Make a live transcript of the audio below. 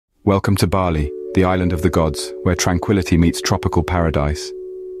Welcome to Bali, the island of the gods, where tranquility meets tropical paradise.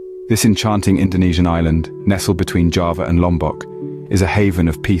 This enchanting Indonesian island, nestled between Java and Lombok, is a haven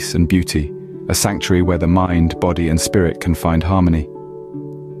of peace and beauty, a sanctuary where the mind, body and spirit can find harmony.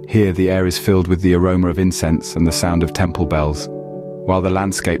 Here the air is filled with the aroma of incense and the sound of temple bells, while the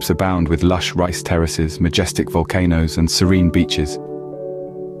landscapes abound with lush rice terraces, majestic volcanoes and serene beaches.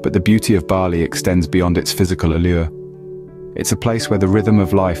 But the beauty of Bali extends beyond its physical allure. It's a place where the rhythm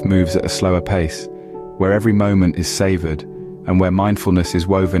of life moves at a slower pace, where every moment is savored, and where mindfulness is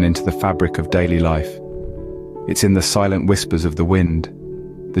woven into the fabric of daily life. It's in the silent whispers of the wind,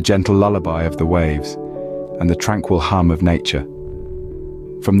 the gentle lullaby of the waves, and the tranquil hum of nature.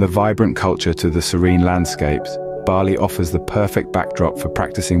 From the vibrant culture to the serene landscapes, Bali offers the perfect backdrop for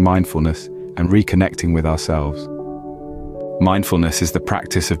practicing mindfulness and reconnecting with ourselves. Mindfulness is the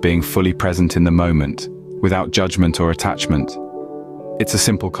practice of being fully present in the moment, without judgment or attachment. It's a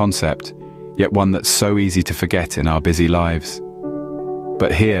simple concept, yet one that's so easy to forget in our busy lives.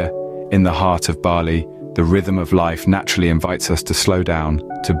 But here, in the heart of Bali, the rhythm of life naturally invites us to slow down,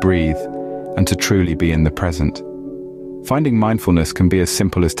 to breathe, and to truly be in the present. Finding mindfulness can be as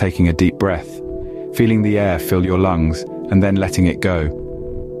simple as taking a deep breath, feeling the air fill your lungs, and then letting it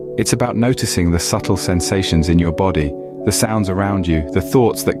go. It's about noticing the subtle sensations in your body, the sounds around you, the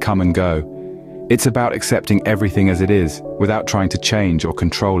thoughts that come and go. It's about accepting everything as it is, without trying to change or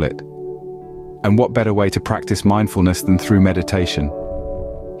control it. And what better way to practice mindfulness than through meditation?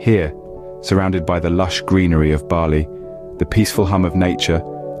 Here, surrounded by the lush greenery of Bali, the peaceful hum of nature,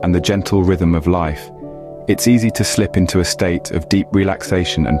 and the gentle rhythm of life, it's easy to slip into a state of deep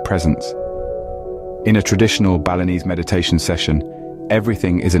relaxation and presence. In a traditional Balinese meditation session,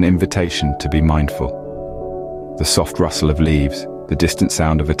 everything is an invitation to be mindful. The soft rustle of leaves, the distant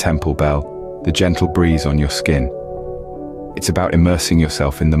sound of a temple bell, the gentle breeze on your skin. It's about immersing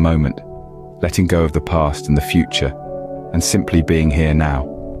yourself in the moment, letting go of the past and the future, and simply being here now.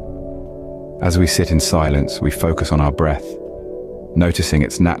 As we sit in silence, we focus on our breath, noticing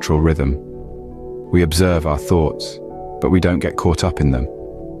its natural rhythm. We observe our thoughts, but we don't get caught up in them.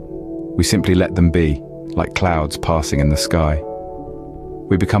 We simply let them be, like clouds passing in the sky.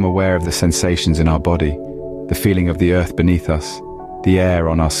 We become aware of the sensations in our body, the feeling of the earth beneath us, the air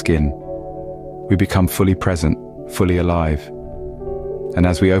on our skin. We become fully present, fully alive. And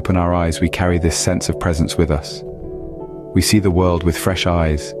as we open our eyes, we carry this sense of presence with us. We see the world with fresh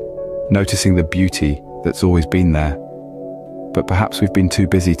eyes, noticing the beauty that's always been there, but perhaps we've been too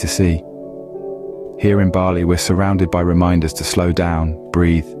busy to see. Here in Bali, we're surrounded by reminders to slow down,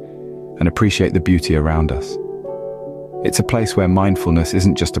 breathe, and appreciate the beauty around us. It's a place where mindfulness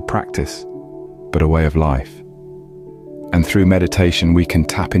isn't just a practice, but a way of life. And through meditation, we can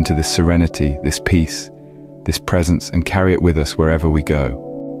tap into this serenity, this peace, this presence, and carry it with us wherever we go.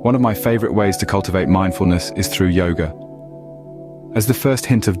 One of my favorite ways to cultivate mindfulness is through yoga. As the first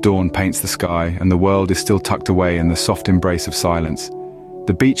hint of dawn paints the sky and the world is still tucked away in the soft embrace of silence,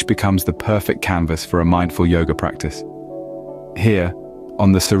 the beach becomes the perfect canvas for a mindful yoga practice. Here,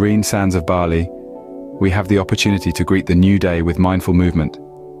 on the serene sands of Bali, we have the opportunity to greet the new day with mindful movement,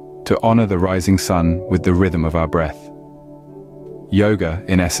 to honor the rising sun with the rhythm of our breath. Yoga,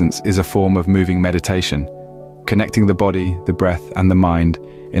 in essence, is a form of moving meditation, connecting the body, the breath, and the mind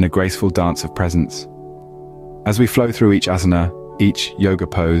in a graceful dance of presence. As we flow through each asana, each yoga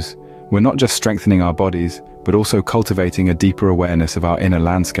pose, we're not just strengthening our bodies, but also cultivating a deeper awareness of our inner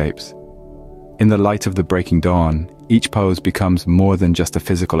landscapes. In the light of the breaking dawn, each pose becomes more than just a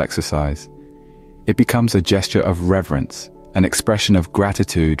physical exercise. It becomes a gesture of reverence, an expression of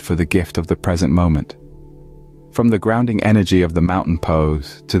gratitude for the gift of the present moment. From the grounding energy of the mountain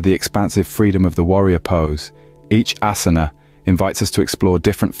pose to the expansive freedom of the warrior pose, each asana invites us to explore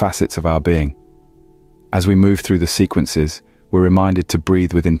different facets of our being. As we move through the sequences, we're reminded to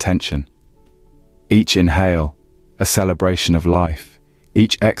breathe with intention. Each inhale, a celebration of life.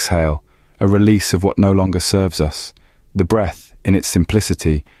 Each exhale, a release of what no longer serves us. The breath, in its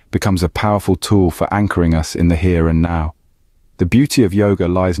simplicity, becomes a powerful tool for anchoring us in the here and now. The beauty of yoga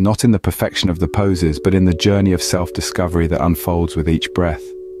lies not in the perfection of the poses, but in the journey of self-discovery that unfolds with each breath.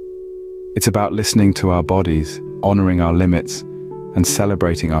 It's about listening to our bodies, honoring our limits, and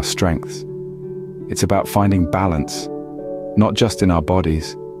celebrating our strengths. It's about finding balance, not just in our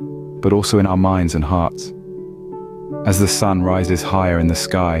bodies, but also in our minds and hearts. As the sun rises higher in the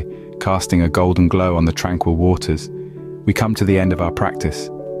sky, casting a golden glow on the tranquil waters, we come to the end of our practice.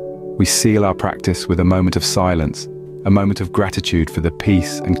 We seal our practice with a moment of silence, a moment of gratitude for the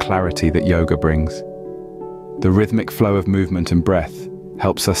peace and clarity that yoga brings. The rhythmic flow of movement and breath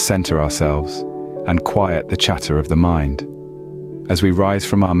helps us center ourselves and quiet the chatter of the mind. As we rise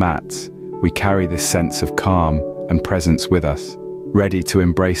from our mats, we carry this sense of calm and presence with us, ready to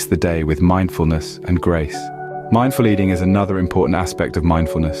embrace the day with mindfulness and grace. Mindful eating is another important aspect of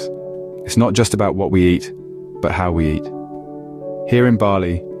mindfulness. It's not just about what we eat, but how we eat. Here in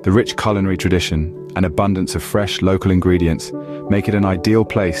Bali, the rich culinary tradition and abundance of fresh local ingredients make it an ideal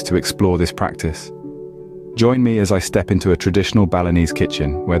place to explore this practice. Join me as I step into a traditional Balinese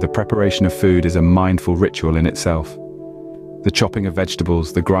kitchen where the preparation of food is a mindful ritual in itself. The chopping of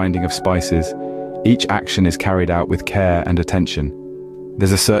vegetables, the grinding of spices, each action is carried out with care and attention.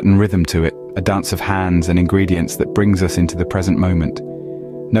 There's a certain rhythm to it, a dance of hands and ingredients that brings us into the present moment.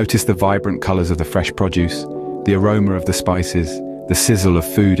 Notice the vibrant colors of the fresh produce, the aroma of the spices, the sizzle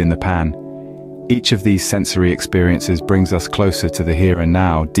of food in the pan. Each of these sensory experiences brings us closer to the here and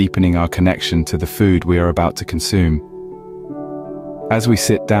now, deepening our connection to the food we are about to consume. As we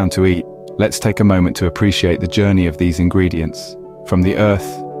sit down to eat, let's take a moment to appreciate the journey of these ingredients, from the earth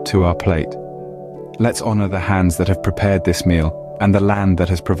to our plate. Let's honor the hands that have prepared this meal and the land that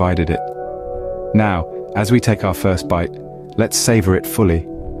has provided it. Now, as we take our first bite, let's savor it fully.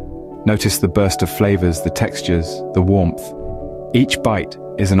 Notice the burst of flavors, the textures, the warmth. Each bite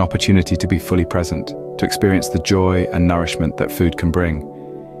is an opportunity to be fully present, to experience the joy and nourishment that food can bring.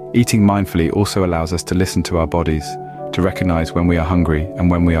 Eating mindfully also allows us to listen to our bodies, to recognize when we are hungry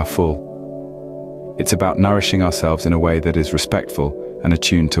and when we are full. It's about nourishing ourselves in a way that is respectful and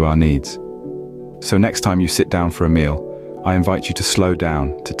attuned to our needs. So next time you sit down for a meal, I invite you to slow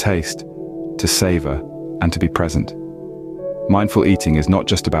down, to taste, to savor, and to be present. Mindful eating is not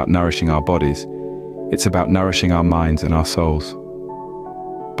just about nourishing our bodies, it's about nourishing our minds and our souls.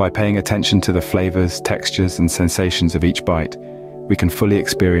 By paying attention to the flavors, textures, and sensations of each bite, we can fully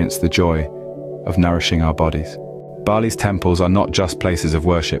experience the joy of nourishing our bodies. Bali's temples are not just places of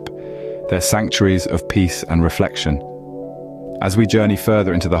worship, they're sanctuaries of peace and reflection. As we journey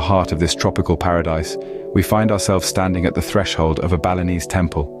further into the heart of this tropical paradise, we find ourselves standing at the threshold of a Balinese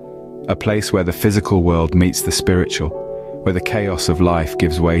temple, a place where the physical world meets the spiritual, where the chaos of life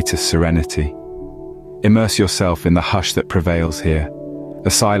gives way to serenity. Immerse yourself in the hush that prevails here, a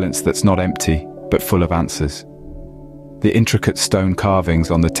silence that's not empty, but full of answers. The intricate stone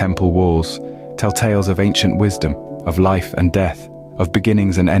carvings on the temple walls tell tales of ancient wisdom, of life and death, of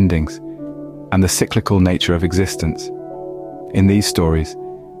beginnings and endings, and the cyclical nature of existence. In these stories,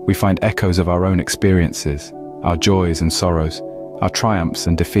 we find echoes of our own experiences, our joys and sorrows, our triumphs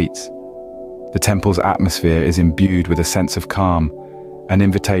and defeats. The temple's atmosphere is imbued with a sense of calm, an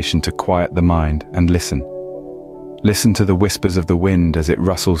invitation to quiet the mind and listen. Listen to the whispers of the wind as it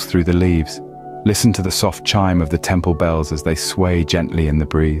rustles through the leaves. Listen to the soft chime of the temple bells as they sway gently in the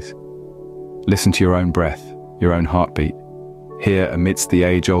breeze. Listen to your own breath, your own heartbeat. Here, amidst the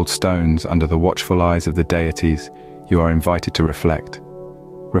age-old stones, under the watchful eyes of the deities, you are invited to reflect.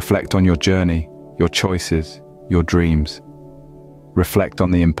 Reflect on your journey, your choices, your dreams. Reflect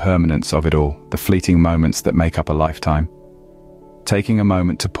on the impermanence of it all, the fleeting moments that make up a lifetime. Taking a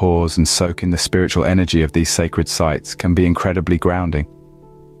moment to pause and soak in the spiritual energy of these sacred sites can be incredibly grounding.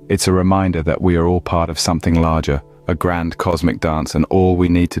 It's a reminder that we are all part of something larger, a grand cosmic dance, and all we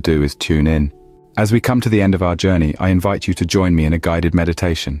need to do is tune in. As we come to the end of our journey, I invite you to join me in a guided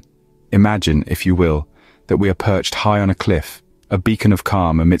meditation. Imagine, if you will, that we are perched high on a cliff, a beacon of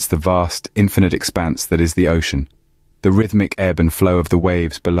calm amidst the vast, infinite expanse that is the ocean. The rhythmic ebb and flow of the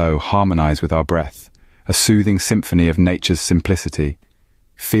waves below harmonize with our breath, a soothing symphony of nature's simplicity.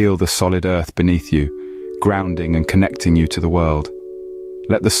 Feel the solid earth beneath you, grounding and connecting you to the world.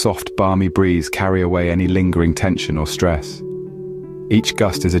 Let the soft, balmy breeze carry away any lingering tension or stress. Each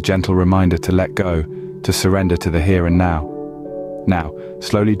gust is a gentle reminder to let go, to surrender to the here and now. Now,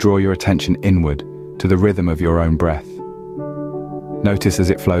 slowly draw your attention inward, to the rhythm of your own breath. Notice as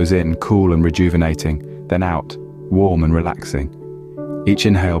it flows in, cool and rejuvenating, then out, warm and relaxing. Each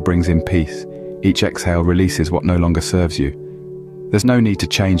inhale brings in peace. Each exhale releases what no longer serves you. There's no need to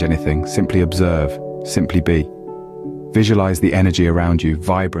change anything, simply observe, simply be. Visualize the energy around you,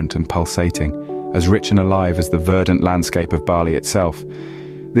 vibrant and pulsating, as rich and alive as the verdant landscape of Bali itself.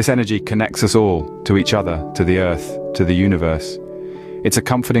 This energy connects us all, to each other, to the earth, to the universe. It's a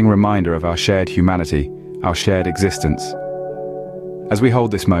comforting reminder of our shared humanity, our shared existence. As we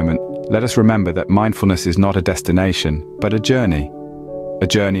hold this moment, let us remember that mindfulness is not a destination, but a journey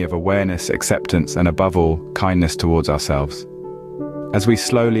of awareness, acceptance, and above all, kindness towards ourselves. As we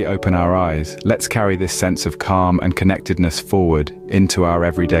slowly open our eyes, let's carry this sense of calm and connectedness forward into our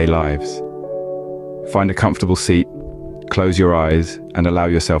everyday lives. Find a comfortable seat, close your eyes, and allow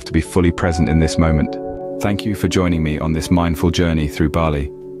yourself to be fully present in this moment. Thank you for joining me on this mindful journey through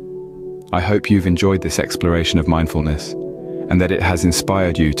Bali. I hope you've enjoyed this exploration of mindfulness, and that it has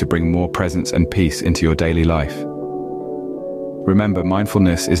inspired you to bring more presence and peace into your daily life. Remember,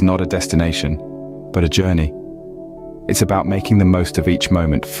 mindfulness is not a destination, but a journey. It's about making the most of each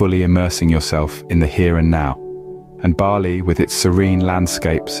moment, fully immersing yourself in the here and now. And Bali, with its serene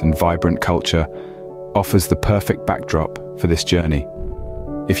landscapes and vibrant culture, offers the perfect backdrop for this journey.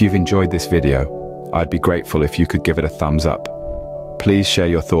 If you've enjoyed this video, I'd be grateful if you could give it a thumbs up. Please share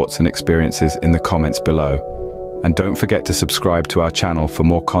your thoughts and experiences in the comments below. And don't forget to subscribe to our channel for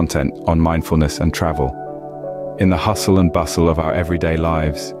more content on mindfulness and travel. In the hustle and bustle of our everyday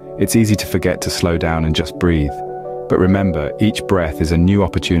lives, it's easy to forget to slow down and just breathe. But remember, each breath is a new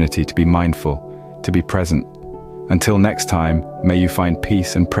opportunity to be mindful, to be present. Until next time, may you find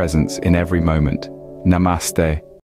peace and presence in every moment. Namaste.